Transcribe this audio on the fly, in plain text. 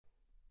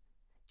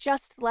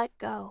just let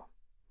go.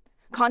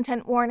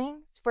 Content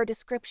warnings for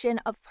description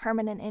of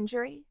permanent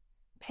injury,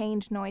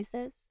 pained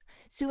noises,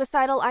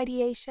 suicidal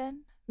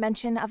ideation,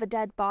 mention of a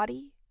dead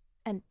body,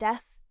 and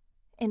death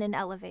in an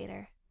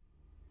elevator.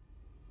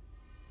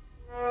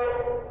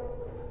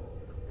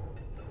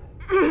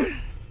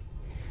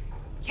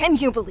 Can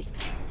you believe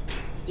this?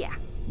 Yeah,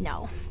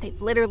 no,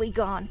 they've literally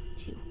gone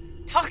to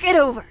talk it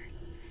over.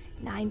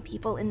 9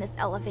 people in this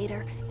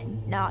elevator,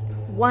 and not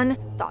one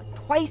thought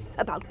twice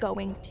about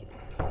going to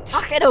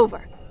talk it over.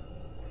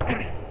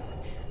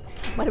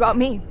 What about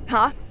me,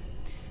 huh?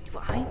 Do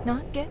I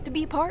not get to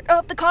be part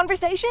of the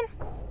conversation?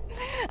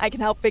 I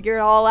can help figure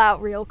it all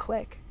out real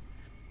quick.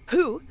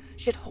 Who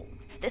should hold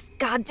this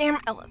goddamn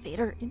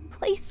elevator in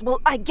place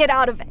while I get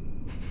out of it?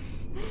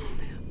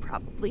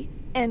 Probably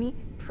any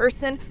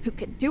person who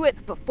can do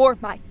it before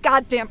my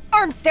goddamn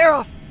arms tear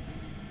off.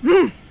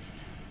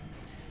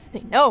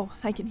 They know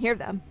I can hear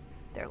them.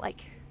 They're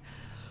like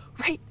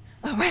right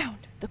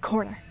around the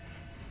corner.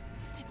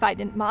 If I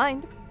didn't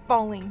mind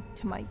falling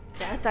to my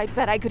death, I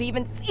bet I could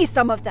even see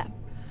some of them.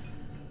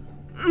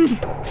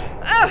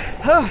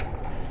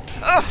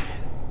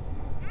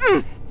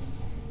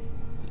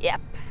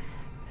 Yep.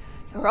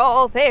 You're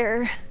all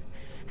there,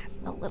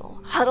 having a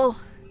little huddle.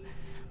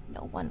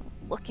 No one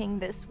looking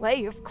this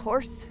way, of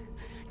course.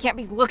 Can't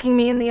be looking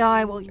me in the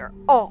eye while your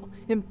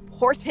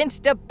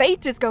all-important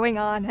debate is going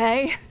on,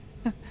 eh?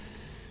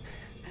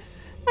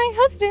 My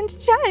husband,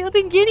 child,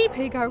 and guinea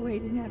pig are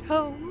waiting at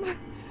home.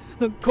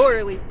 The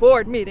quarterly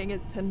board meeting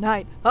is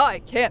tonight. I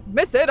can't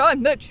miss it.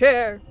 I'm the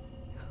chair.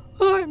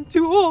 I'm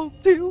too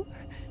old to.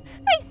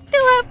 I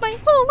still have my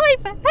whole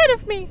life ahead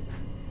of me.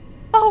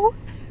 Oh,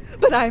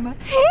 but I'm a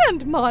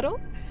hand model.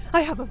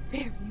 I have a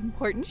very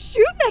important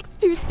shoot next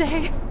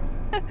Tuesday.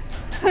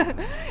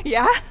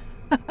 Yeah?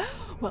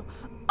 Well,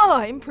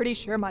 I'm pretty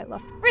sure my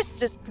left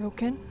wrist is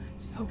broken,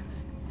 so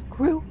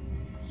screw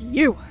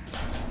you.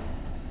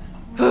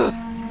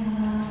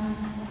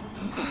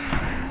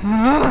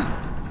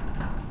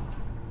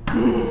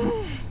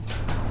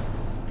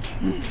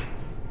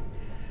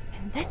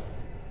 And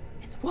this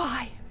is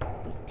why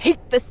we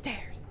take the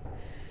stairs,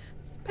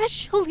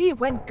 especially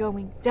when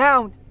going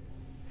down,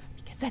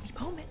 because any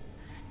moment,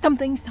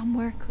 something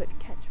somewhere could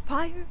catch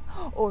fire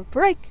or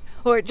break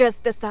or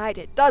just decide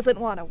it doesn't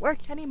want to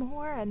work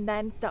anymore, and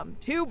then some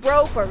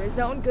two-bro for his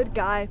own good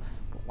guy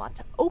will want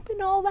to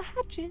open all the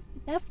hatches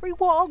in every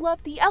wall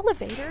of the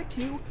elevator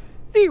to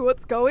see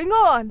what's going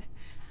on.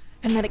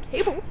 And then a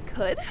cable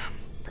could,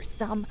 for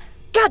some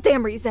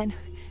goddamn reason,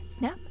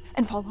 snap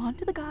and fall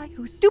onto the guy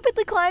who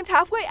stupidly climbed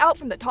halfway out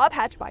from the top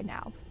hatch by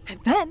now. And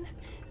then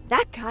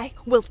that guy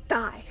will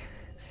die.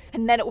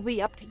 And then it will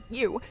be up to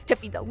you to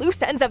feed the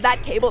loose ends of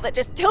that cable that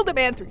just killed a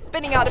man through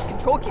spinning out of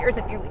control gears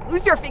and nearly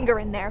lose your finger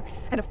in there.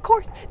 And of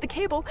course, the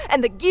cable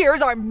and the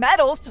gears are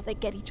metal, so they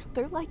get each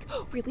other, like,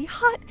 really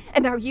hot.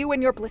 And now you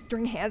and your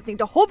blistering hands need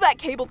to hold that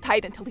cable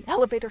tight until the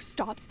elevator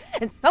stops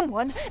and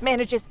someone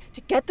manages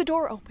to get the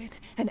door open,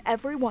 and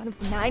every one of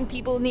the 9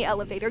 people in the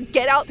elevator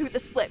get out through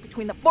the slit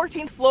between the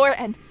 14th floor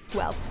and,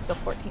 well, the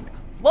 14th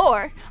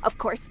floor, of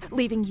course,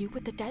 leaving you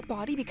with the dead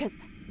body because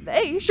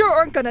they sure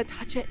aren't gonna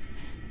touch it.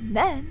 And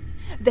then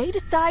they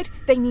decide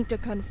they need to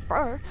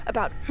confer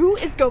about who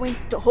is going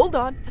to hold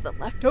on to the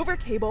leftover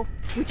cable,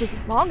 which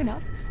isn't long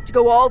enough to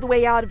go all the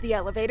way out of the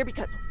elevator,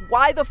 because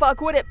why the fuck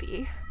would it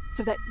be?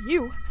 So that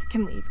you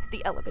can leave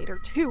the elevator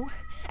too.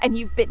 And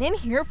you've been in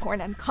here for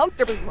an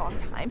uncomfortably long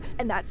time,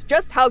 and that's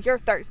just how your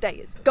Thursday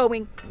is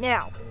going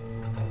now.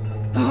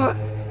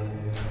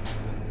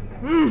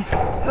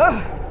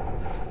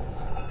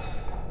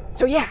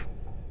 So yeah,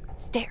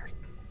 stairs.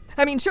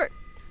 I mean, sure,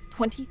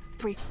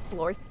 23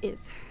 floors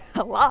is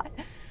a lot,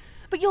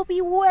 but you'll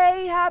be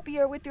way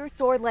happier with your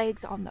sore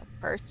legs on the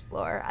first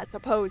floor as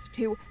opposed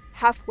to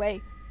halfway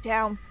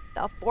down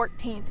the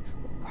 14th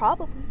with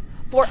probably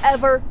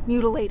forever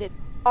mutilated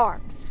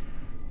arms.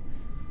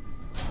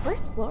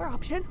 First floor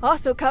option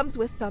also comes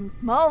with some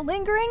small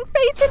lingering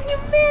faith in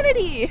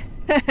humanity.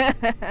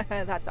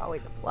 That's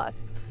always a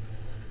plus.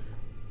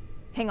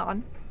 Hang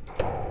on.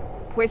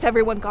 Where's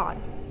everyone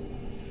gone?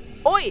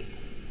 Oi!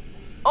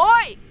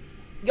 Oi!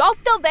 Y'all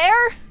still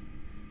there?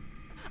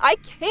 I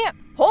can't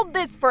hold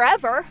this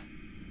forever.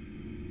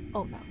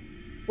 Oh no.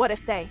 What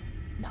if they...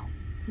 No,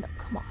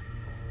 come on.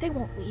 They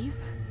won't leave.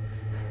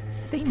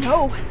 They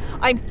know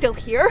I'm still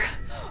here.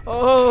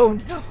 Oh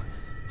no.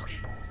 Okay,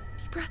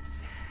 deep breaths.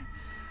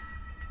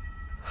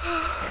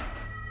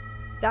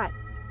 That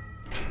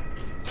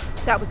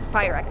was the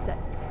fire exit.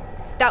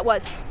 That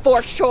was,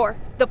 for sure,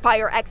 the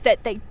fire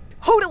exit. They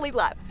totally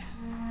left.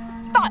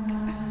 Fuck!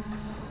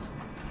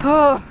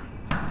 Oh.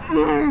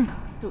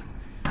 Those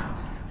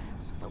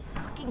little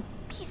fucking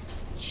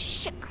pieces of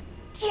shit. God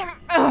damn.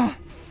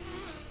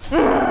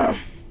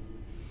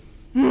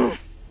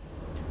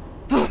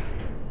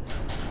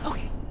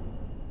 Okay.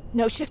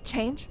 No shift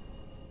change?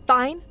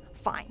 Fine.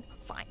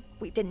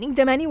 We didn't need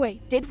them anyway,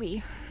 did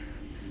we?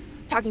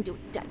 Talking to a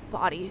dead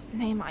body whose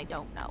name I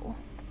don't know.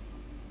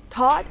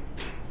 Todd?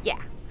 Yeah.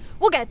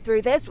 We'll get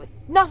through this with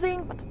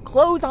nothing but the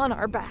clothes on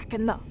our back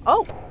and the...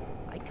 Oh,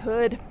 I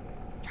could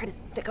try to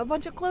stick a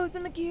bunch of clothes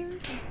in the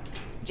gears and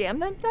jam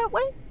them that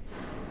way.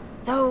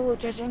 Though,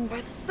 judging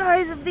by the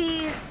size of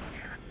these,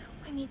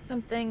 I need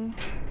something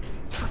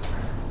tougher.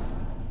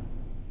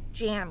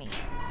 Jammy.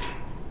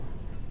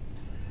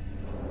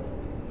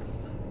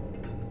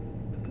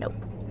 Nope.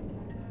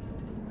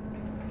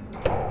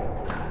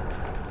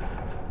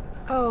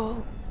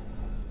 Oh,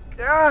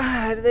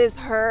 God, this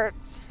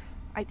hurts.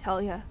 I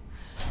tell ya.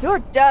 You're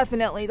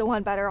definitely the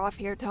one better off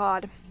here,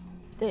 Todd.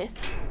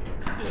 This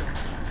is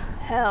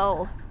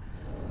hell.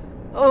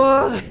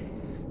 Ugh.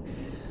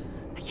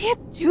 I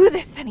can't do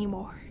this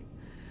anymore.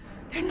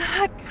 They're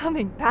not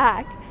coming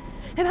back,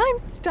 and I'm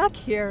stuck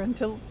here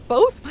until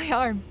both my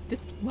arms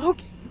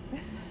dislocate.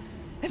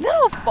 And then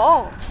I'll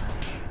fall.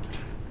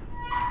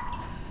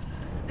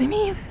 I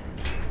mean,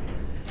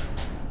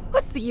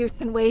 what's the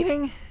use in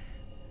waiting?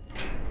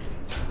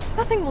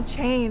 Nothing will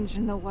change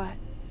in the,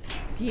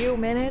 few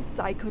minutes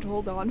I could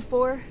hold on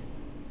for.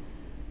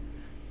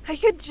 I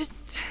could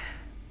just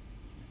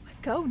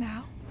let go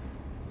now.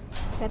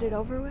 Get it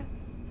over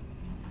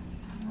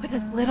with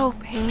as little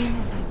pain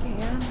as I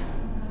can.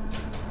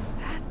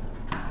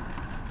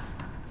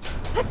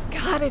 That's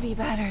gotta be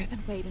better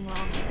than waiting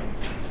longer.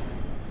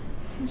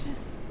 I can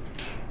just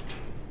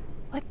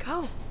let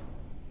go.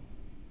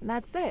 And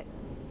that's it,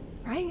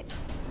 right?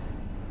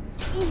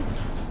 Easy.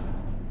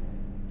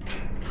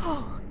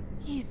 So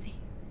easy.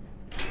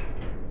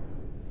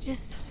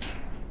 Just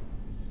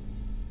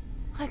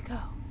let go.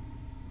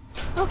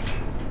 Okay.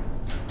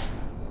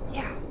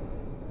 Yeah.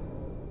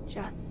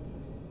 Just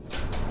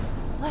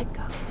let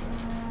go.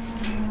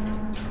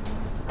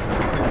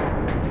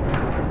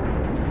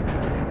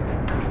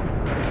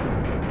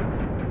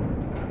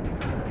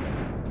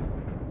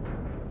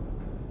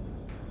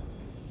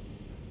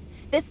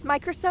 This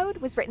microsode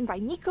was written by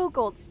Nico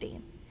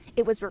Goldstein.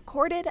 It was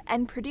recorded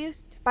and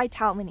produced by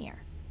Tal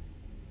Minear.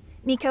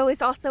 Nico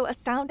is also a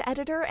sound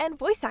editor and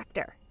voice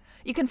actor.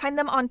 You can find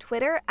them on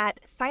Twitter at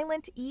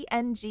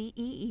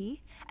SilentEngee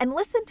and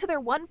listen to their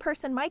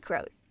one-person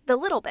micros, The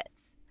Little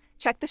Bits.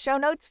 Check the show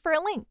notes for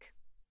a link.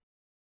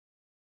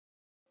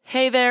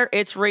 Hey there,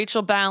 it's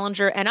Rachel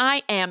Ballinger, and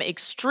I am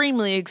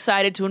extremely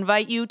excited to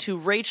invite you to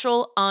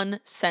Rachel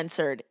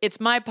Uncensored.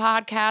 It's my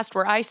podcast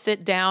where I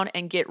sit down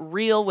and get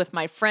real with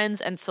my friends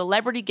and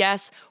celebrity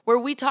guests, where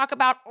we talk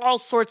about all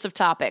sorts of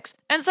topics.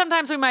 And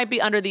sometimes we might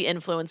be under the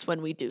influence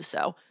when we do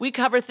so. We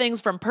cover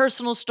things from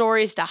personal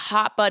stories to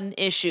hot-button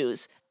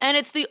issues. And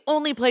it's the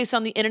only place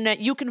on the internet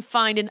you can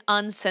find an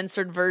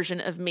uncensored version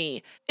of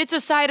me. It's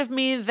a side of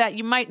me that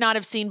you might not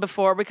have seen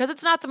before because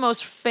it's not the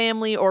most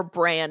family or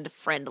brand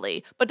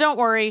friendly. But don't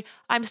worry,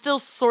 I'm still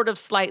sort of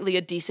slightly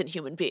a decent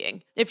human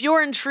being. If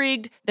you're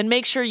intrigued, then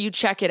make sure you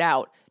check it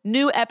out.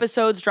 New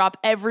episodes drop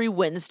every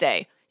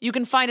Wednesday. You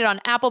can find it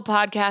on Apple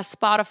Podcasts,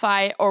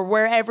 Spotify, or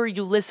wherever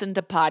you listen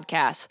to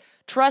podcasts.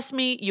 Trust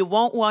me, you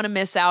won't want to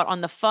miss out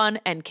on the fun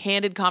and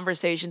candid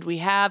conversations we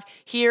have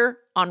here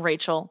on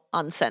Rachel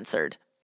Uncensored.